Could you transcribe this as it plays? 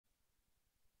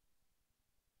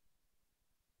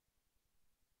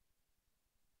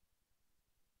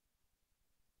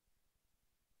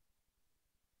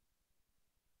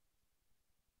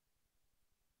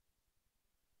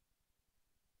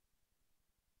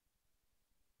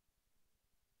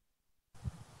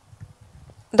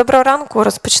Доброго ранку.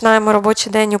 Розпочинаємо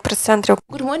робочий день у прес-центрі.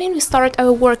 Good morning. We start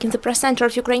our work in the press center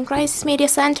of Ukraine Crisis Media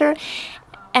Center,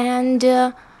 and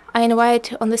I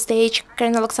invite on the stage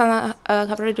Colonel Oksana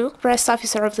Havryliuk, press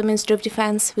officer of the Ministry of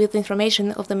Defense, with information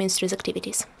of the ministry's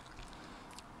activities.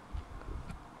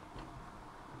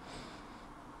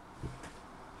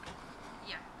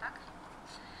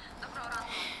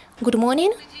 Good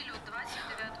morning.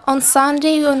 On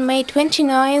Sunday, on May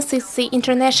 29th, is the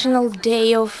International Day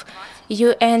of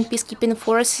UN Peacekeeping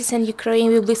Forces, and Ukraine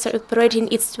will be celebrating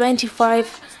its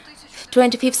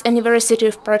 25th anniversary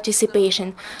of participation.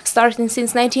 Starting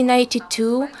since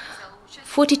 1992,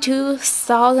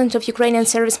 42,000 of Ukrainian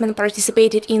servicemen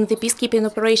participated in the peacekeeping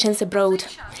operations abroad.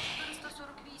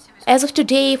 As of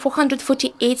today,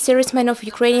 448 servicemen of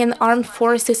Ukrainian armed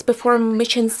forces perform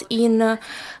missions in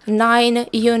nine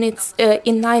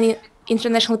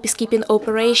international peacekeeping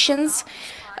operations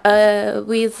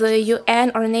with UN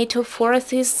or NATO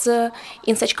forces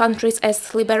in such countries as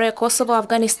Liberia, Kosovo,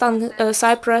 Afghanistan,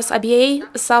 Cyprus, ABA,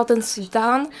 Southern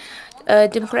Sudan,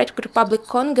 Democratic Republic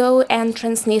Congo, and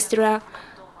Transnistria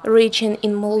region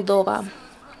in Moldova.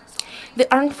 The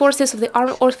armed forces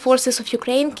of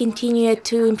Ukraine continue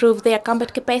to improve their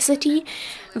combat capacity.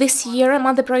 This year,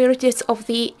 among the priorities of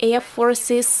the air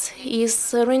forces is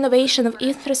renovation of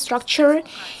infrastructure,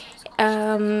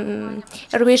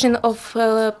 revision of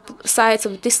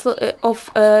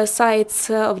sites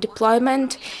of deployment,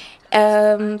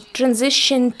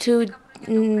 transition to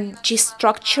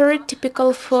G-structure typical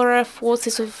for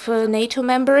forces of NATO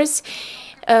members,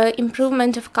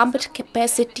 improvement of combat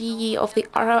capacity of the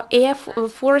air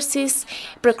forces,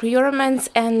 procurements,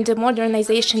 and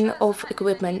modernization of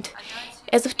equipment.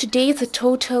 As of today, the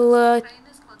total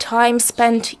time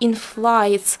spent in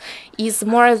flights is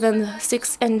more than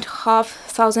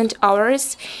 6,500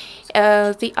 hours.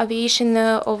 The aviation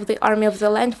of the Army of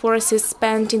the Land Forces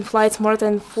spent in flights more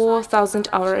than 4,000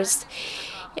 hours.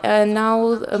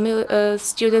 Now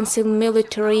students in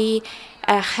military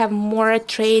have more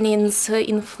trainings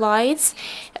in flights.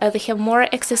 They have more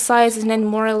exercises and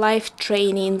more life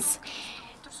trainings.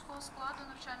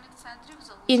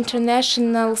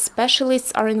 International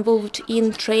specialists are involved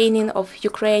in training of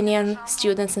Ukrainian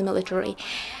students in military.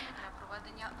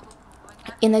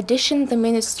 In addition, the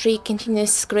ministry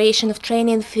continues creation of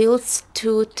training fields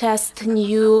to test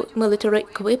new military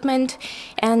equipment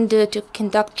and to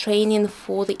conduct training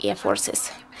for the air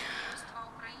forces.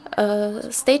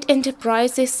 State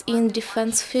enterprises in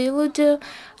defense field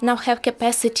now have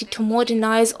capacity to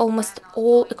modernize almost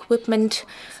all equipment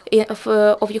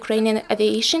of Ukrainian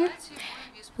aviation.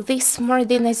 This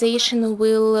modernization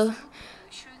will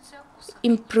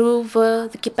improve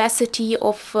the capacity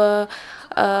of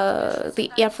the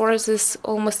air forces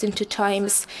almost in 2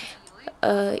 times.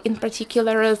 In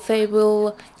particular, they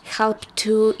will help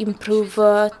to improve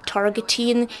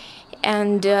targeting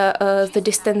and the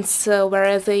distance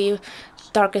where the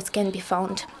targets can be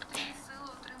found.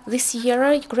 This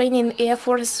year, Ukrainian Air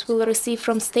Force will receive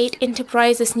from state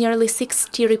enterprises nearly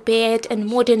 60 repaired and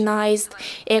modernized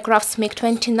aircrafts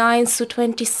MiG-29,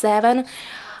 Su-27,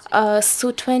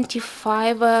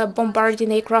 Su-25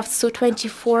 bombarding aircraft,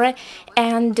 Su-24,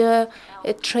 and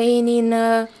training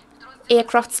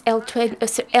aircrafts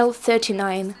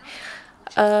L-39.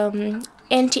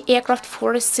 Anti-aircraft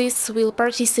forces will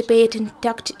participate in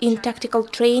tactical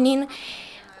training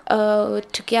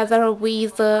together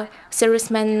with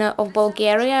servicemen of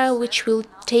Bulgaria, which will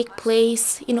take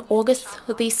place in August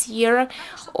this year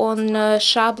on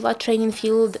Shabla training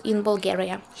field in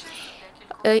Bulgaria.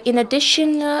 In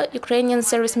addition, Ukrainian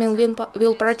servicemen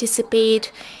will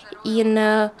participate in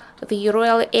the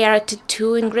Royal Air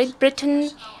Tattoo in Great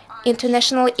Britain,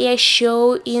 International Air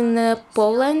Show in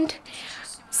Poland,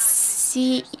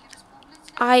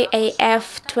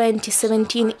 IAF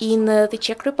 2017 in the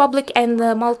Czech Republic, and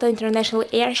the Malta International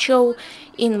Air Show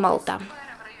in Malta.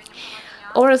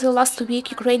 Over the last week,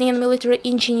 Ukrainian military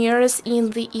engineers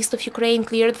in the east of Ukraine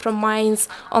cleared from mines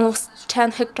almost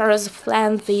 10 hectares of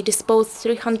land. They disposed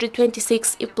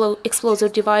 326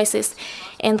 explosive devices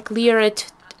and cleared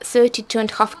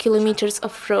 32.5 kilometers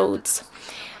of roads.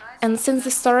 And since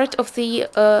the start of the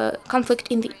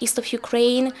conflict in the east of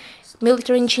Ukraine,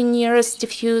 military engineers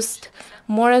defused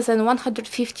more than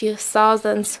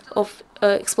 150,000 of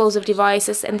explosive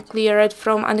devices and cleared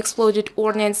from unexploded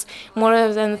ordnance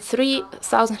more than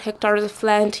 3,000 hectares of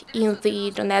land in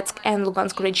the Donetsk and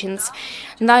Lugansk regions,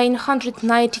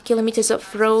 990 kilometers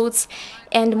of roads,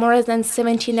 and more than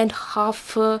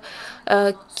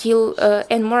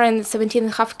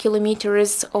 17.5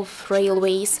 kilometers of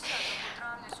railways.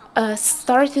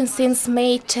 Starting since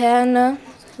May 10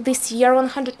 this year,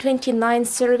 129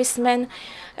 servicemen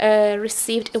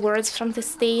received awards from the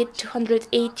state,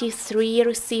 283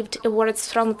 received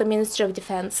awards from the Ministry of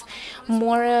Defense.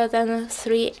 More than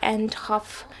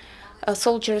 3.5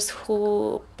 soldiers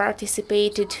who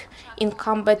participated in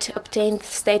combat obtained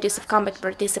status of combat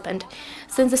participant.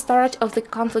 Since the start of the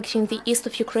conflict in the east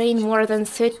of Ukraine, more than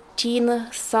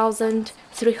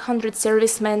 13,300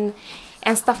 servicemen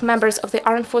and staff members of the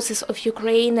armed forces of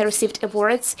Ukraine received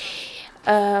awards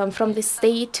from the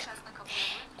state,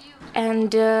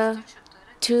 and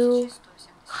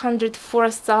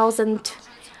 204,000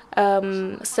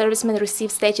 servicemen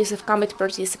received status of combat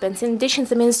participants. In addition,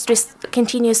 the ministry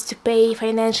continues to pay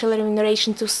financial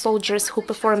remuneration to soldiers who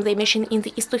perform their mission in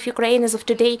the east of Ukraine. As of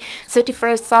today,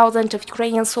 31,000 of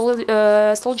Ukrainian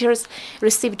soldiers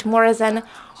received more than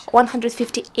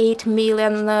 158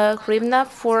 million hryvnia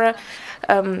for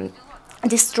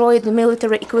destroyed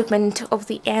military equipment of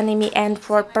the enemy and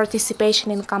for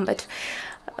participation in combat.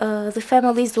 The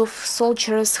families of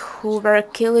soldiers who were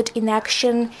killed in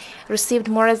action received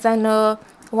more than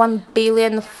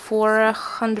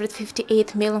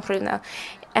 1,458,000,000 hryvnia,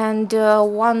 and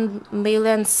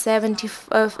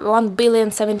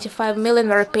 1,075,000,000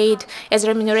 were paid as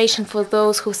remuneration for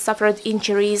those who suffered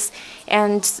injuries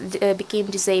and became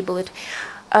disabled.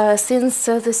 Since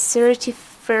the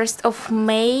 31st of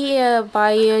May,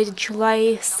 by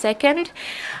July 2nd,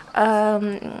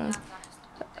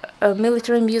 a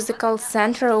military musical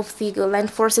center of the land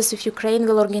forces of Ukraine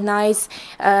will organize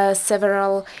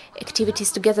several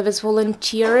activities together with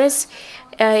volunteers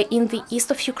in the east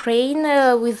of Ukraine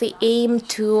with the aim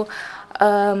to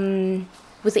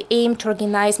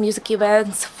organize music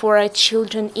events for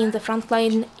children in the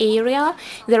frontline area.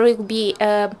 There will be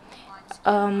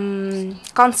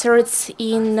concerts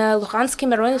in Luhansk,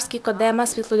 Mironovsky, Kodema,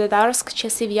 Svetlodarsk,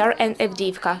 Chasiv Yar, and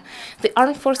Avdiivka. The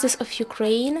armed forces of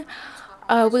Ukraine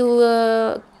will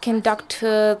conduct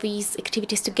these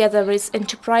activities together with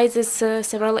enterprises,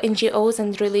 several NGOs,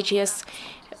 and religious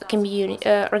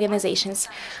organizations.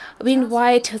 We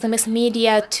invite the mass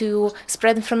media to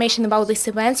spread information about these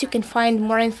events. You can find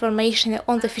more information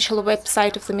on the official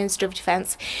website of the Ministry of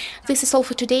Defense. This is all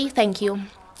for today. Thank you.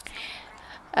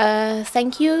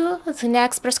 Thank you. The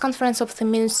next press conference of the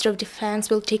Ministry of Defense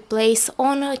will take place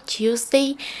on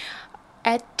Tuesday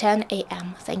at 10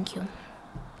 a.m. Thank you.